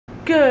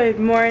Good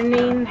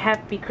morning,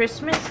 happy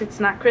Christmas. It's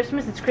not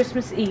Christmas, it's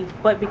Christmas Eve,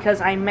 but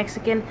because I'm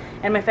Mexican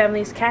and my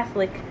family is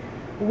Catholic,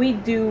 we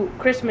do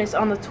Christmas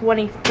on the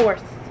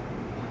 24th.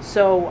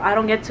 So I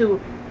don't get to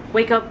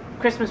wake up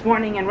Christmas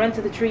morning and run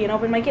to the tree and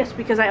open my gifts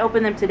because I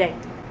opened them today.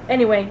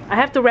 Anyway, I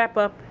have to wrap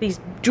up these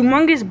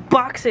humongous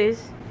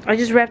boxes. I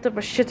just wrapped up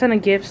a shit ton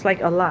of gifts,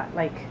 like a lot.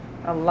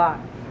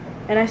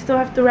 And I still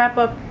have to wrap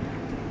up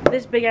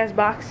this big ass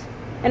box,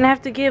 and I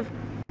have to give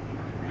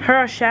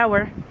her a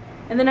shower.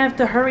 And then I have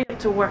to hurry up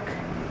to work.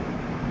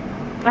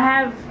 I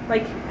have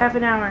like half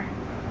an hour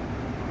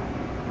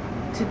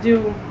to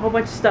do a whole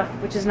bunch of stuff,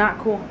 which is not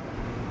cool.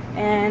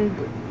 And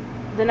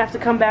then I have to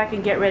come back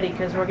and get ready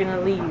because we're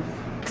gonna leave.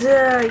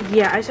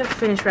 Yeah, I just have to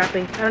finish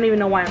wrapping. I don't even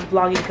know why I'm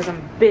vlogging because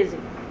I'm busy.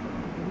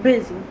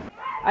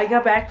 I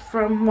got back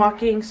from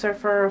walking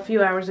Surfer a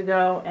few hours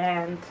ago,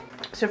 and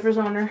Surfer's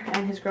owner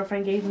and his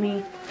girlfriend gave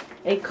me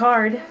a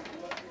card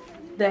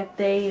that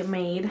they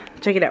made.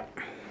 Check it out.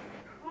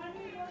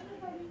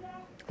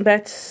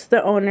 That's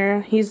the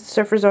owner. He's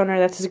Surfer's owner.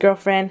 That's his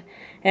girlfriend.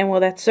 And well,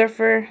 that's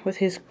Surfer with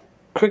his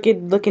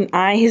crooked looking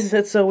eyes.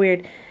 That's so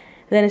weird.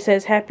 Then it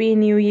says Happy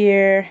New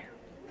Year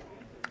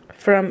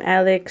from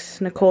Alex,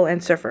 Nicole,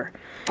 and Surfer.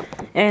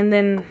 And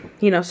then,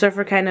 you know,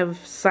 Surfer kind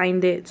of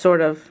signed it,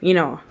 sort of. You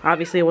know,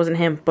 obviously it wasn't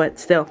him, but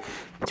still.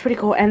 It's pretty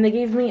cool. And they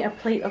gave me a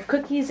plate of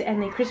cookies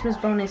and a Christmas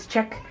bonus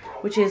check,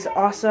 which is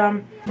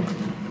awesome.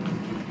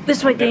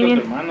 This way,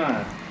 Damien.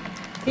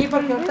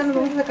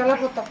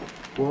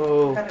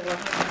 Whoa.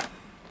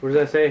 What does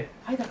that say?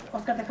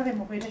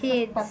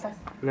 Kids.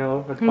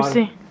 No, that's Let me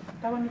see.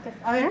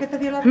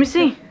 Let me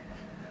see.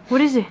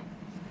 What is it?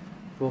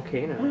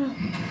 Volcano.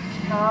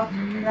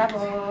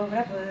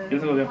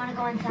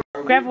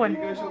 Grab one.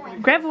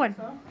 Grab one.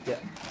 Yeah.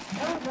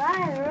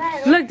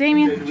 Alright. Look,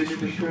 Damien.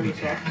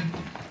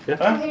 Yeah?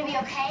 Are you gonna be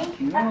okay?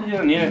 No, you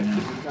don't need it. You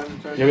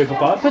want me to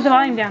pop? Put the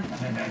volume down.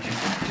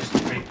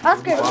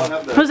 Oscar.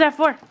 Who's that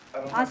for?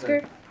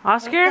 Oscar.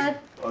 Oscar?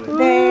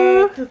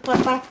 De tus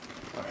papás.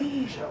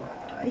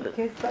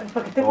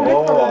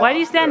 Why do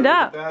you stand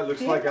up? That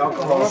looks like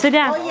alcohol. Sit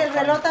down. Oye, el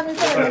reloj también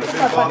se lo dio tu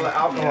All the papá.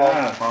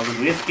 alcohol. All the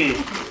whiskey.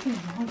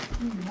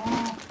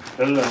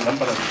 Dale la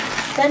lámpara.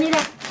 Ya mira.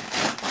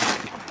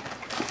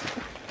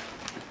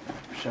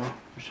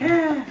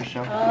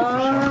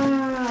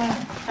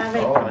 A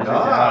ver, Oh,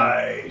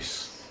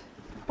 nice.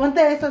 ponte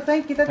eso,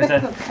 ¿sabes? Quítate Ese.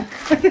 eso.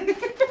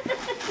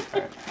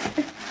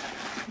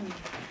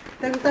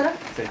 ¿Te gustaron?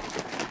 Sí.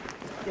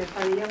 Ya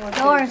sabíamos.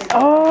 Doors.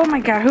 Oh my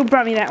god, who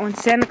brought me that one?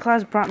 Santa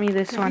Claus brought me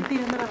this one.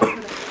 Tirando la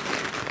basura.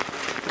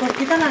 Pues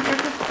quita la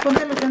caja,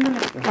 póntelo, préndelo.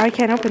 I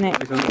can't open it.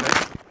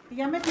 Y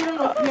ya me tiro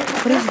los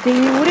viejos. What is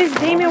Damien? What is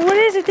Damien? What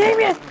is it,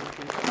 Damien?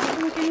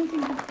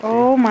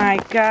 Oh my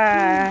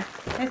god.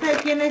 ¿Ese de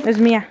quién es? It's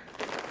Mia.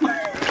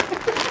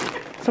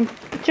 Some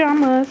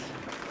pajamas.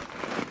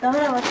 Dame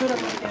la basura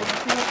porque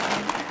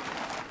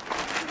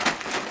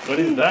What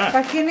is that?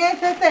 ¿para quién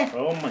es ese?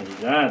 Oh my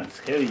god, it's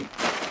heavy.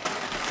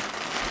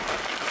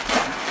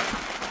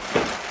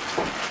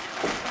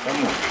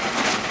 Come on.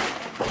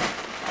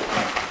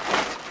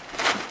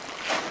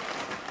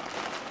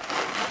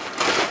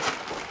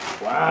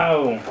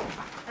 Wow.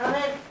 A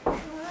ver,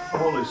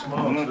 Holy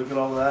smokes, look at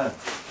all that.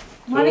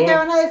 Mónica,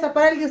 van a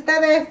desapar el de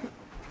ustedes.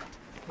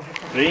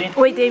 Three.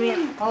 Wait,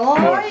 Damien.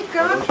 ¡Ay, for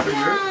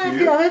gracias!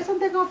 you? A ver, son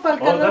tengo para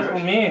el Oh, that's for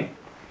calor. me.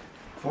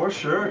 4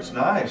 shirts,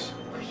 nice.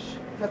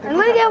 I'm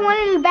gonna get one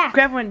in the back.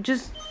 Grab one.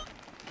 Just.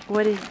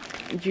 What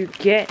did you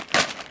get?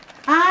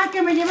 Ah,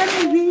 que me lleven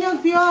mis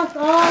niños, Dios.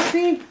 Oh,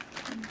 sí.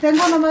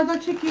 Tengo nomás 2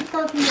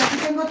 chiquitos y aquí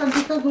tengo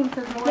tantitos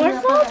dulces. Me voy a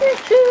More pagar soldier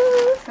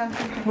shoes.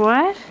 tantito.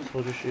 What?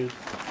 Soldier shoes.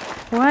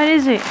 What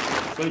is it?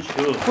 Good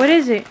shoes. What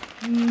is it?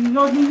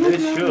 Los niños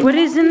This no. shoe. What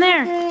is in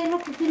there? Lo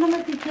que sí no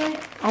me fijé.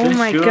 Oh Just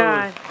my shoes.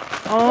 god.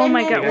 Oh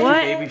my god. Baby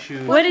What?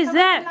 shoes. What is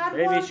that?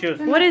 Baby shoes.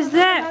 What is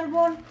that?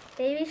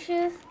 Baby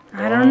shoes.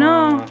 I don't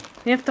know.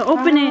 You have to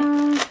open it.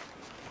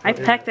 I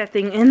packed that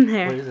thing in What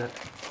there. is that?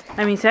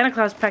 I mean, Santa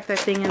Claus packed that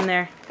thing in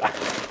there.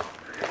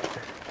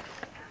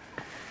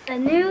 A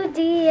new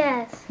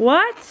DS.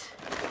 What?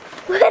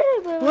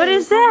 What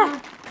is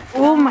that?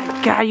 Oh my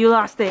god, you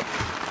lost it.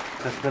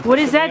 What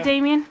is that,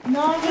 Damien?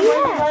 No, me voy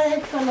a llevar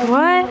esto. Los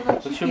What? niños,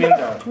 los What you mean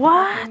that?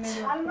 What?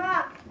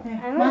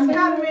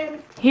 Mándame.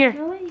 Here.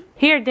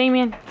 Here,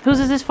 Damien. Whose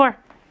is this for?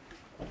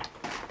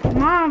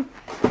 Mom.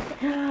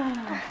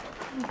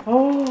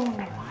 Oh,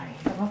 ay,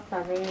 vamos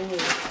a ver.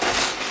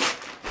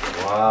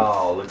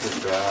 Wow, look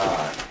at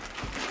that.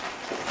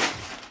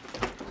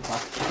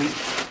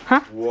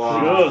 Huh?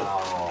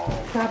 Wow.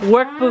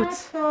 Work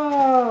boots.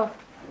 Zapatos.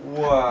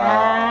 Wow.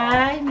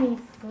 Ay, mi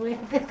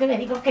suerte. Es que me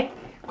dijo que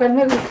cuál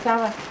me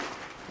gustaba.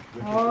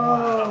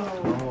 Oh.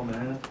 Oh,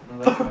 man.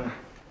 No, that's fine.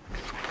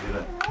 Can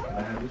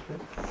I have this one?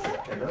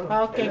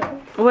 Hello. Okay.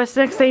 What's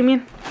next,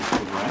 Damien?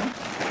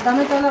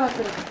 Dame toda la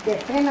basura.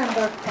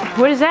 Dejen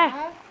What is that?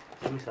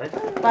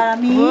 Para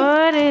mí.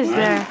 What is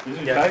that? This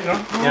is tight, no?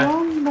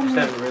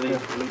 Hombre.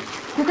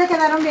 ¿Sí te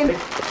quedaron bien?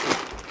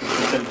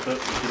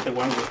 Just the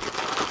one.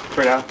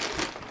 Spread out.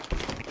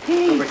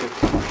 Sí.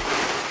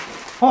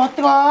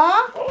 ¿Otro?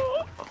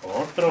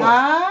 Otro.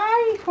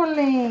 ¡Ay,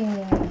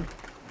 híjole!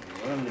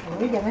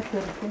 Uy, ya me estoy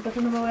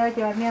entonces no me voy a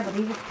llevar mi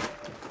abrigo.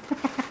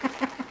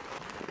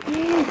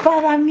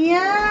 ¡Para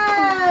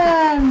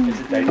Damián! It's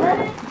a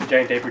diaper.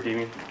 Giant diaper,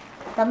 Damien.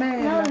 Dame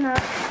No, no.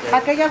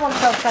 aquella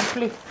bolsa, Oscar,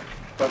 please.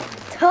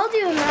 Told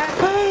you not.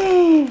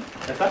 ¡Ay!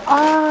 ¿Esta?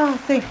 Ah,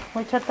 sí,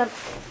 voy a echar tal.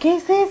 ¿Qué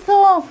es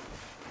eso?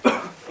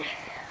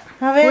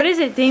 A ver. What is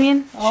it,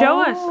 Damien?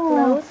 Show us.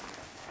 Oh,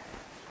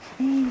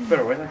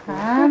 Pero bueno.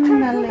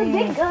 ándale.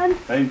 Big gun.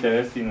 Está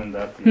interesting on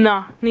that.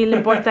 No, ni le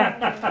importa.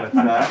 What's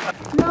that?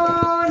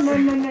 No, no,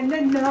 no, no,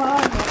 no, no.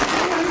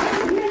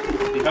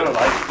 He found a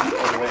light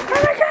either way.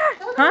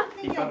 Huh?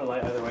 He found a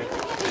light either way.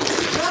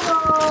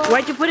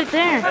 Why'd you put it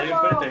there? I didn't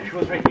put it there. It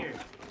was right here.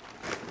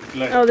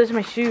 Like, Oh, those are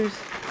my shoes.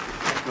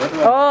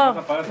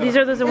 Oh, these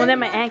are the one that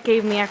my aunt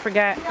gave me. I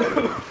forgot.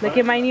 Look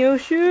at my new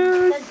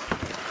shoes.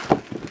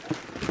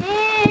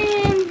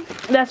 And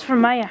That's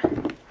from Maya.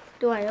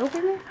 do I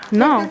open it?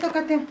 No,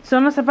 Tócate.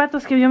 son los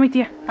zapatos que vio mi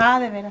tía. Ah,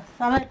 de veras.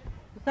 A ver,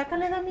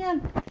 sácale,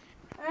 Damián.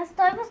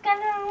 Estoy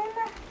buscando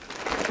una.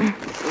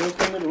 estoy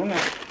buscando una.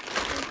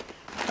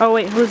 Oh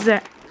wait, who's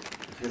that?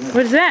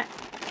 What is that?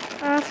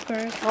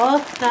 Oscar.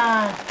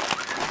 Oscar.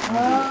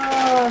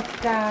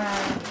 Oscar.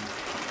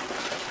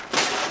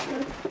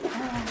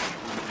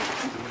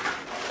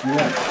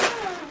 Mira.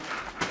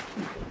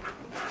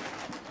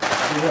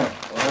 Mira.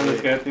 Oh,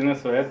 es que ya tiene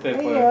suéter.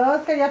 Ay, Pues.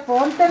 Oscar, ya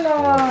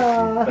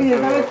póntelo. Yo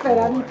estaba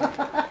esperando.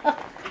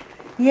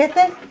 ¿Y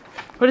este?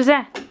 What is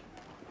that?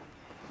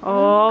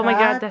 Oh my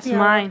God, that's Katia,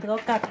 mine. tengo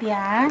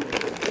Katia.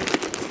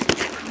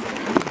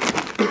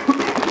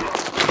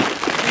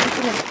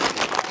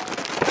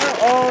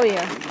 Oh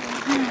yeah.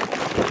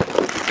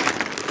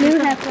 New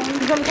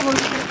headphones.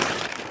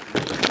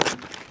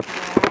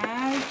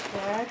 Ay,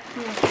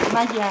 Katia.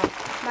 Vaya.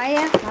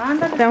 Maya.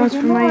 Ándale, That one's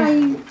pues, for no Maya.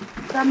 hay.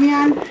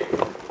 Damián.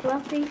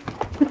 Fluffy.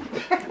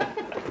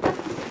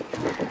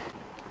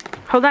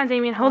 Hold on,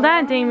 Damien. Hold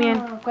on, Damien.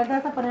 ¿Cuál te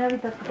vas a poner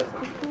ahorita?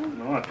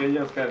 No,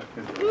 aquella Oscar.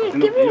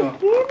 Give me.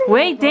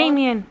 Wait,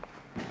 Damien.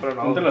 Pero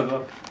no. Ponte las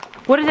dos.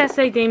 What does that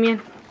say, Damien?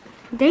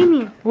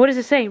 Damien. What does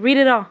it say? Read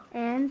it all.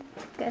 And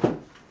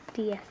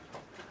Katia.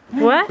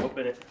 What?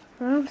 Open it.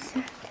 Oh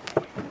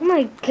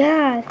my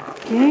God.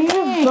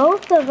 ¿Qué?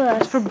 Both of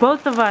us. For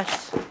both of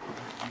us.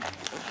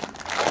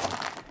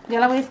 Ya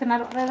la voy a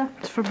estrenar, ¿verdad?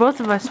 It's for both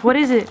of us. What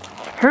is it?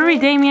 Hurry,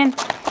 Damien.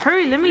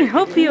 Hurry, let me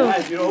help you.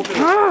 Guys, you don't open it.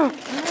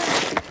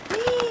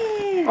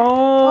 Oh,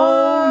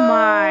 oh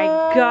my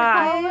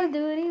God. Call of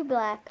Duty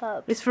Black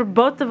Ops. It's for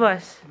both of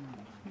us.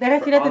 Deja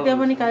decirle a tu tía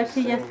Mónica a ver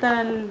si ya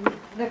está el...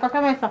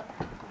 Recógeme eso.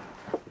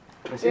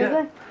 I see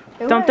that.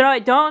 Don't throw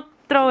it. Don't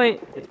throw it.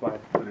 It's mine.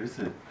 What is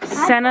it?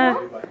 Santa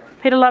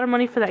paid a lot of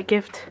money for that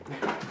gift.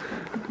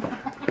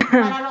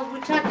 Para los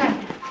buchacas.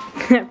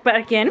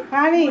 ¿Para quién?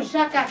 Javi.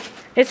 Buchacas.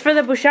 It's for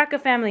the Bushaka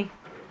family.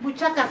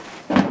 Buchacas.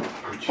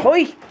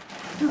 Hoy.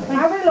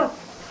 Ábrelo.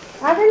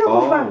 Ábrelo,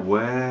 papá. Oh,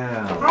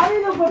 wow.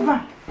 Ábrelo,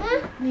 papá.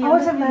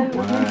 Vamos a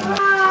abrirlo. Wow.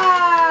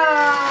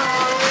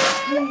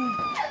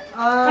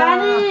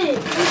 Honey,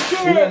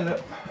 Mira,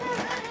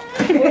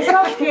 it's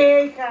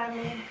okay,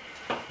 honey.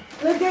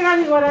 Look at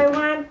honey, what I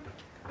want.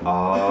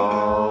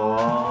 Oh.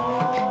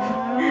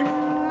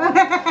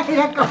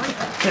 Mira cómo.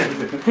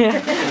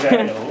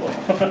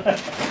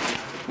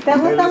 ¿Te Hey,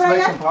 gusta, let's make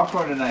Brian? some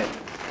popcorn tonight.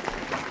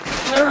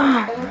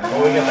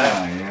 Oh, we got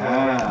that.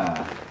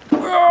 Yeah.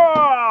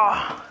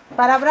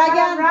 Para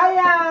Brian.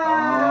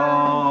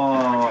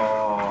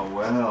 Oh,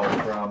 well,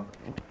 from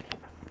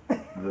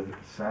the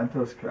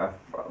Santa's.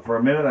 For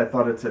a minute, I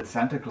thought it said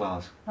Santa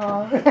Claus.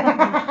 Oh.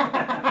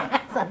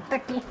 Santa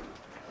Claus.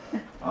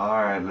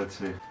 All right, let's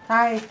see.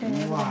 Ay,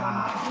 sí.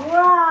 Wow.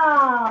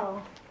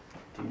 Wow.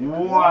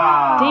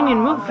 Wow. Damien,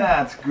 move.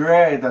 That's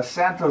great. The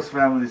Santos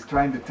family is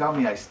trying to tell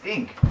me I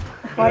stink.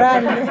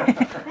 Órale.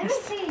 Let me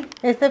see.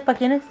 ¿Este para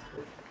quién es?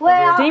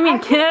 Well, Damien,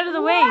 get out of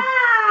the way.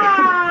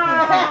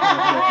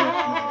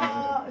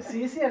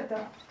 Sí, es cierto.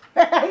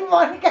 Ay,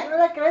 Mónica, ¿no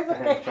la crees o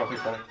qué? Trophy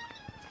son.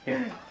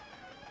 Here.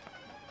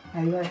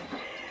 Ahí va.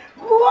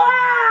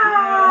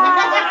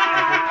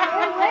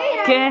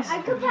 wait, ¿Qué es?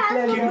 I could pass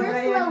the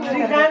first level.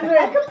 300.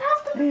 I could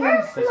pass the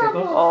first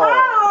level. Oh.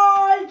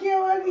 Ay, qué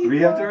bonito. We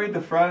have to read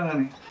the front,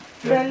 honey.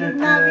 Feliz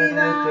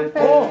Navidad.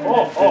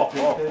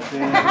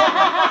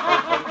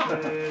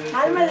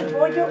 Alma de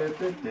pollo.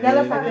 Ya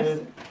lo sabes.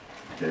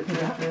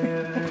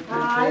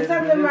 Ay,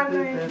 San de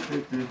Manuel.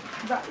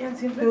 Brian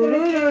siempre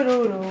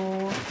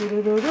tururururu,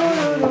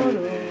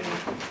 tururururu.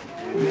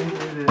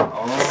 Oh,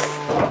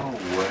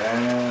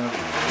 well.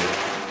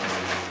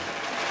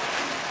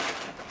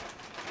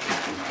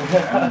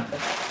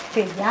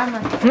 Se llama.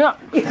 No.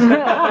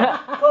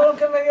 Con lo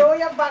que me dio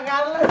voy a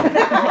pagarla.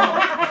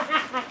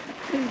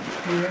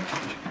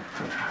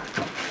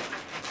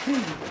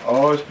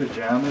 Oh, it's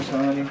pajamas,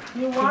 honey.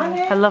 You want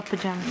I it? love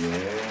pajamas. Yeah.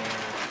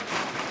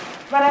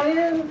 But I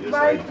didn't Yes,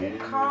 buy I the did.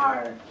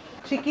 car.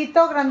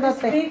 Chiquito,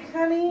 grandote. Big,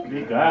 honey.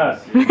 Big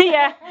gas.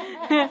 Yeah.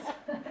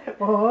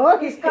 Oh,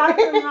 it's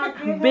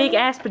cotton. Big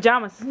ass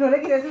pajamas. No le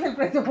quieres el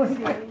precio por si.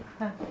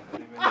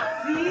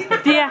 Sí,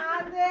 Tía.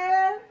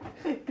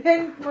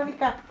 Ten,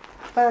 Mónica,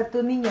 para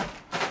tu niño.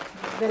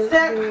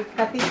 De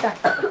Catita.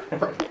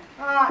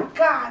 Ah,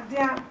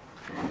 Katia.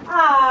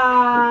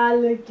 Ah,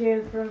 look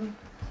at from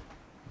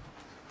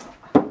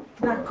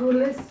the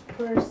coolest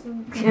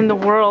person In the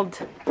world.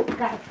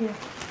 Katia.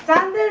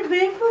 Sander,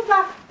 ven,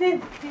 papá.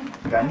 Ten.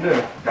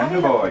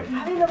 Gander boy.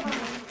 Ábrelo, papá.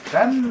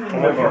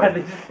 Gander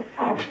boy.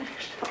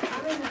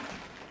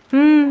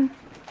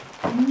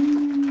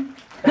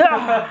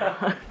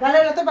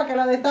 Dale el otro para que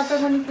lo destape,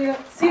 Mónica.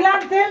 Sí, la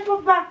ten,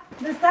 papá.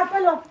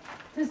 Destápelo.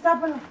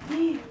 Destápelo.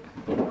 Sí.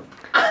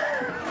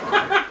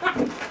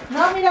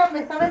 No, mira, me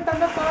está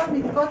aventando todas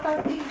mis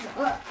cosas. Sí.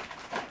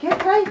 ¿Qué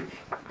trae?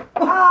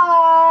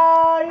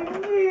 Ay,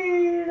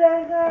 mira,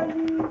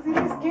 Gali. ¿Sí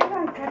les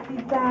queda,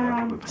 Catita?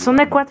 Son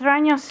de 4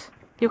 años.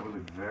 Look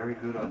very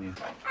good on you.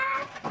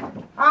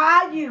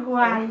 Ay,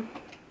 igual.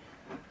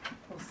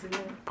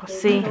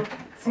 Pues sí.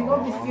 Sigo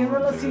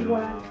vistiéndolos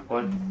igual.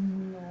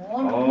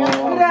 Oh,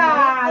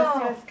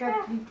 Gracias,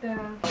 Catita.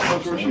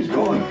 that's where she's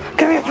going.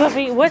 Come here,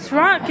 Fluffy. What's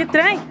wrong? ¿Qué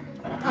trae?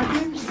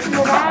 Aquí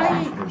me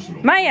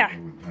da. Maya.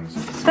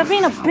 Stop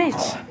being a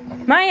bitch.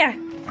 Maya.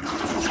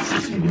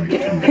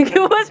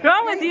 What's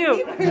wrong with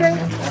you?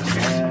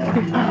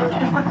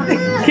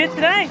 ¿Qué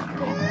trae?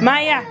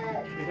 Maya.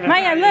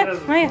 Maya,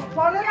 look. Maya.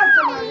 Ponle la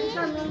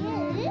chamarrita.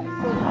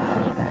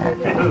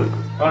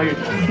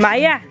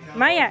 Maya.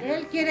 Maya.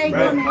 Él quiere ir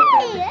con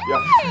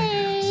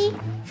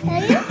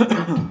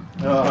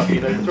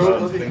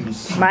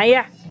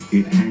Maya.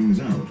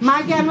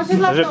 Maya, no se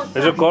la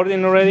Is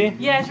recording already?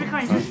 Yeah, it's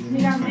recording.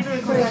 Mira,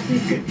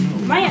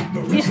 Maya,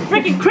 it's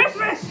freaking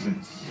Christmas!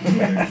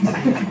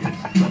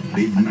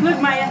 Look,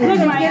 Maya. Look,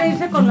 Quiere Maya.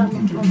 irse con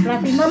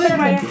Fluffy. No, Look,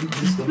 Maya.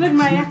 Look,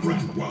 Maya.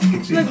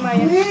 Look,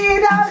 Maya.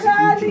 Mira,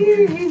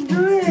 Gali, he's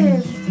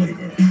good.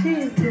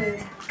 He's good.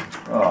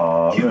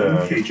 Oh,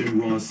 look.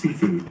 Cajun raw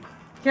seafood.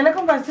 ¿Qué le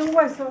compraste un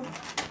hueso?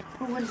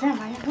 What is that,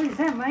 Maya? What is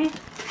that, Maya?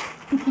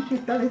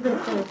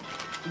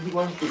 He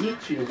wants to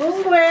eat you.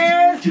 Un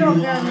hueso,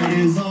 Gali.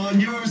 Is on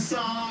your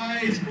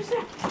side.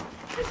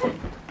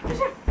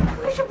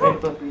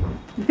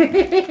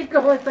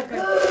 ¿Cómo está acá?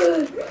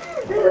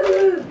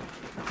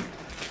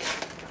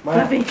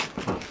 Fluffy.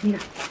 Mira.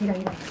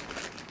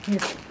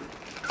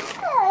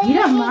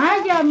 Mira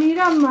Maya,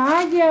 mira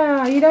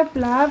Maya, mira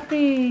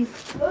Fluffy.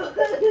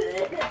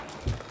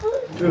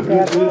 A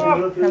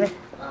ver.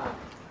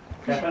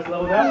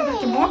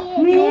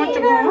 Mira,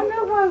 una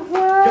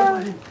guagua.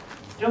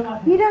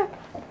 Mira.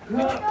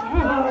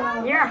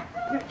 Yeah.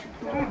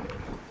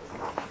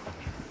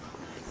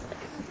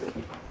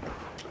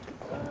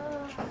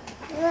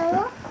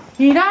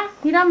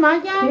 Mira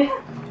Maya.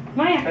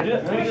 Maya.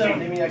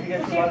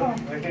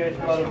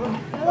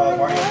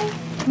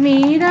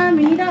 Mira,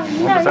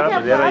 empezar a esa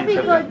pelear ahí papi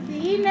cerca.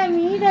 cocina,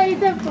 mira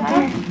esa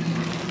papi.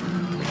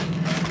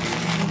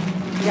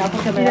 Ya,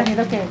 porque me da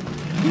miedo que...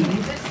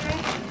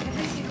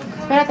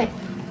 Espérate.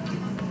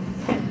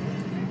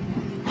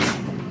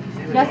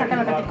 Ya,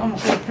 sácalo, que como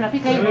que Fluffy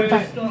cae en culpa.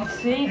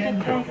 Sí, ¿qué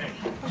trae?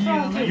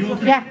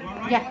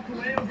 Ya.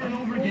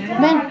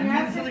 Ven.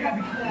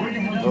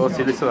 Oh,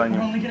 sí le hizo daño.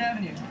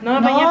 No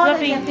me bañes, No,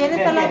 Fluffy. la piel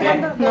está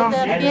ladrando,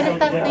 la piel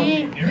está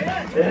así.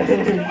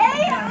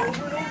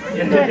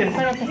 Espérate.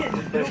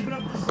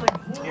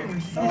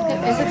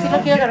 Ese sí lo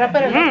quiero agarrar,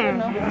 pero el otro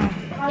no.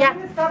 Ya.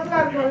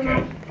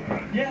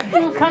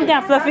 Calm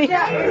down, Fluffy.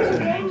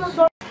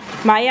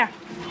 Maya.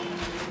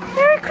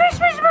 Merry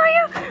Christmas,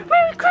 Maya.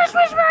 Merry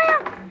Christmas, Maya.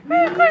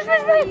 Merry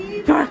Christmas, Maya.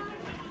 Come on.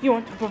 You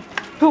want the bone?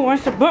 Who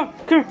wants the bone?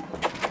 Come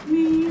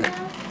here.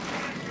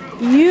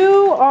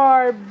 You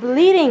are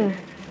bleeding.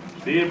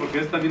 Sí, porque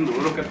está bien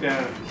duro, Katia.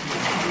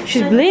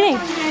 She's bleeding.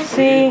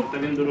 Sí. Está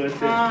bien duro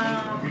este.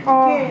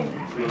 Oh.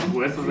 Los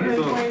huesos,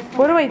 eso.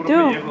 What do I Puro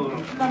do? pellejo duro.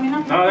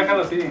 No,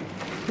 déjalo así.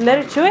 Let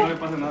her chew No it? le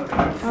pasa nada.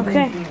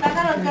 Okay.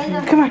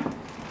 Come on.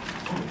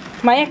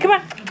 Maya, come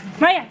on.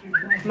 Maya.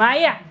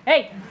 Maya.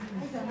 Hey.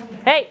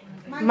 Hey.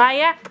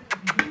 Maya.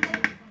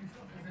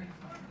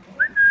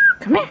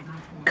 Come here.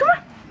 Come on.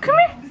 Come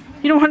here.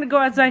 You don't want to go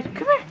outside.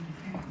 Come here.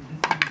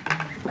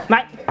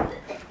 Maya.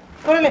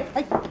 Órale.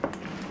 Ay.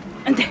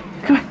 Ante.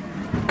 Come on.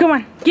 Come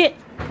on. Get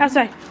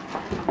outside.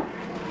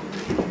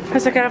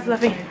 Let's look at it,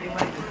 Fluffy.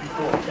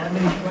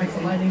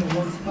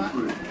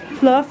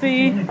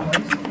 Fluffy.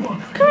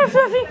 Come here,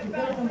 Fluffy.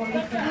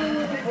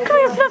 Come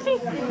here, Fluffy.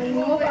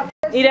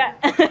 Mira.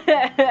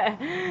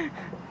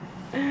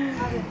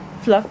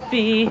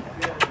 Fluffy.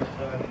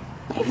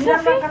 Hey,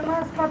 Fluffy.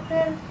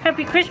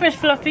 Happy Christmas,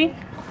 Fluffy.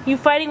 You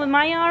fighting with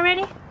Maya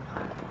already?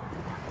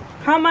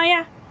 Huh,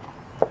 Maya?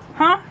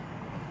 Huh?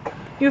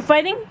 You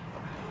fighting?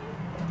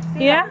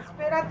 Yeah?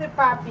 Espérate,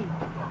 papi.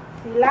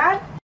 Pilar.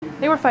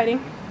 They were fighting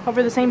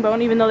over the same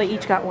bone, even though they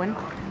each got one.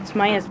 It's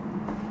Maya's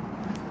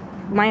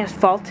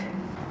fault.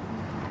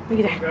 Look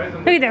at that.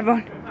 Look at that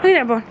bone. Look at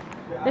that bone.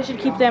 They should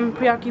keep them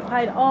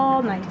preoccupied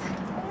all night.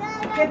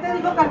 ¿Qué te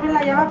dijo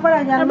Carmela? Ya va para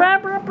allá. Bruh,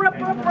 bruh, bruh,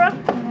 bruh, bruh.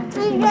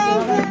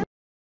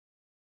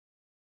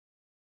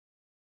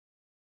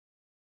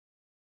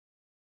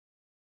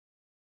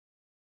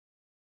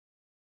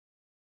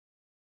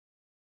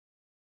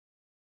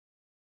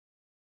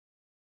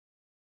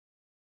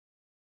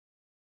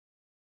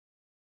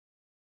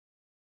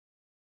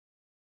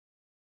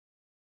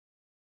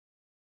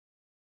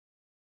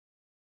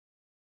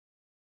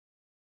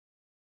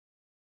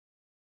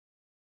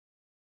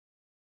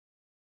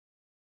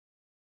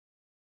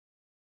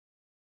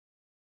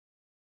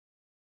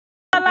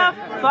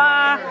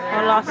 fa,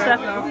 hola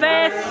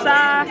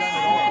cerveza.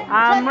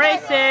 I'm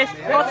racist.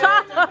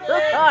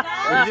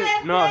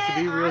 No, to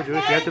be real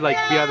Jewish, you have to like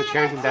be on the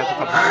chairs and dance a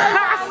couple.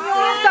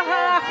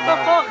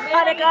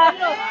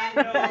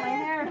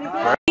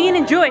 Being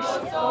in Jewish.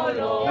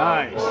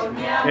 Nice.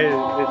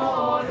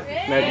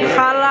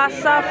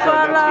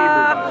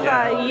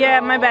 Yeah,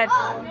 my bad.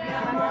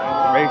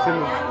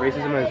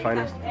 Racism at its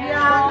finest.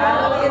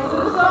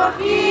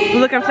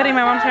 Look, I'm setting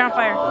my mom's hair on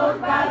fire.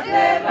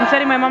 I'm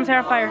setting my mom's hair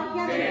on fire.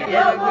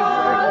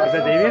 Is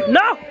that Damien?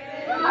 No!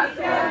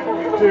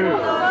 Dude.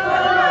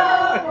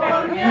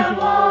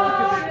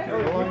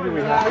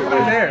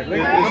 Right there. Look,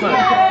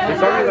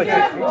 it's already like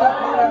 6 feet.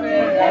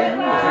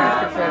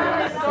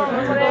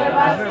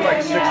 Isn't there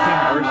like 16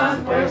 verses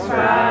to this?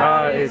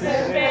 It's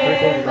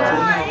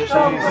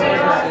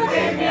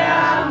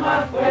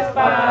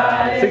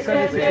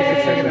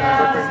 666 seconds.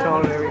 Perfect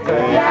tone and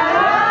everything.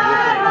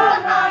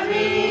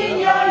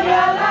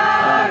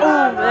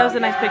 Oh, that was a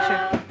nice picture.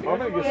 I'm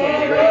gonna get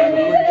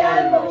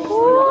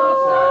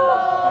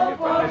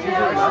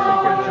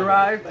something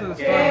drive to the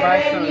store and buy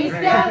some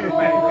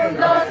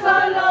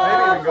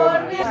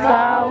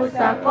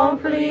Causa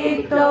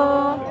conflicto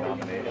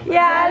y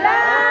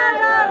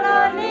alargo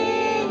los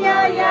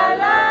niños y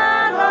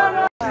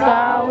alargo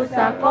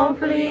causa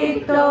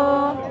conflicto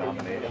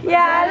y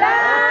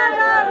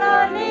alargo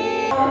los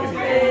niños y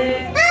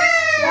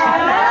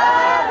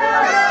alargo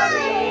los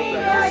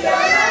niños y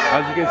alargo.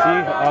 As you can see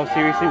how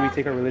seriously we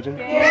take our religion.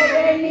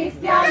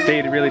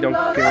 They really don't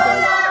give a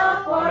damn.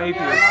 I'm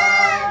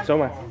atheist. So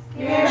am I.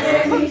 No,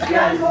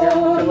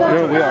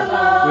 we are.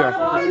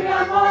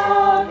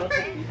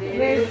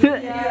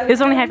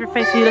 It's only half your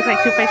face, so you look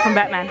like Two-Face from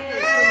Batman.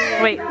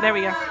 Wait, there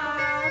we go.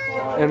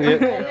 And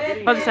yet,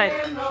 Other side.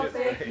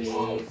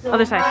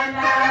 Other side.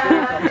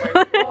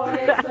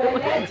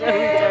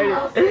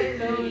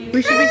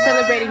 We should be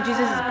celebrating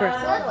Jesus'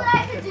 birth.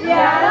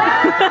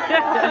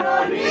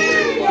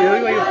 you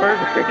look like a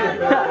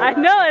pervert. I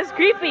know, it's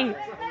creepy.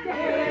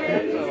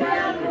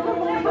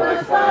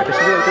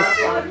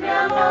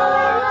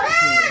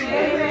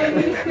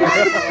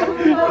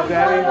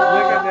 Daddy,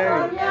 look at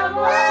Daddy.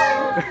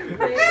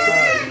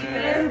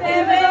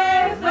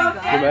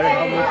 No matter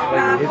how much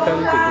like his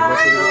family takes as much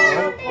as they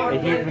want,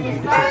 and he even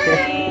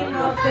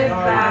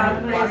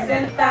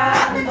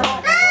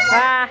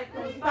Ah.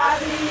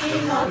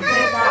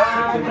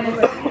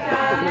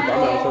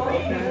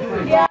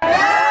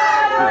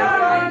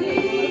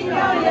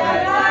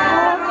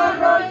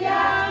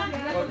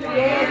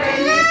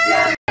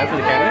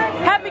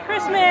 Happy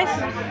Christmas!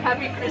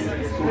 Happy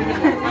Christmas.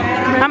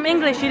 I'm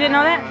English, you didn't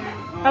know that?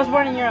 I was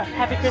born in Europe.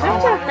 Happy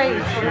Christmas.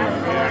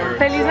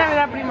 Feliz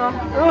Navidad, primo.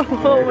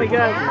 Oh my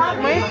god.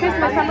 Merry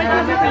Christmas.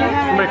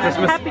 Merry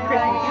Christmas. Happy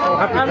Christmas.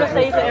 I'm gonna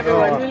say it to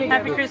everyone.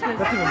 Happy Christmas.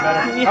 That's even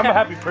better. I'm a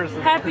happy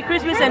person. Happy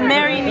Christmas and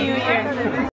Merry New Year.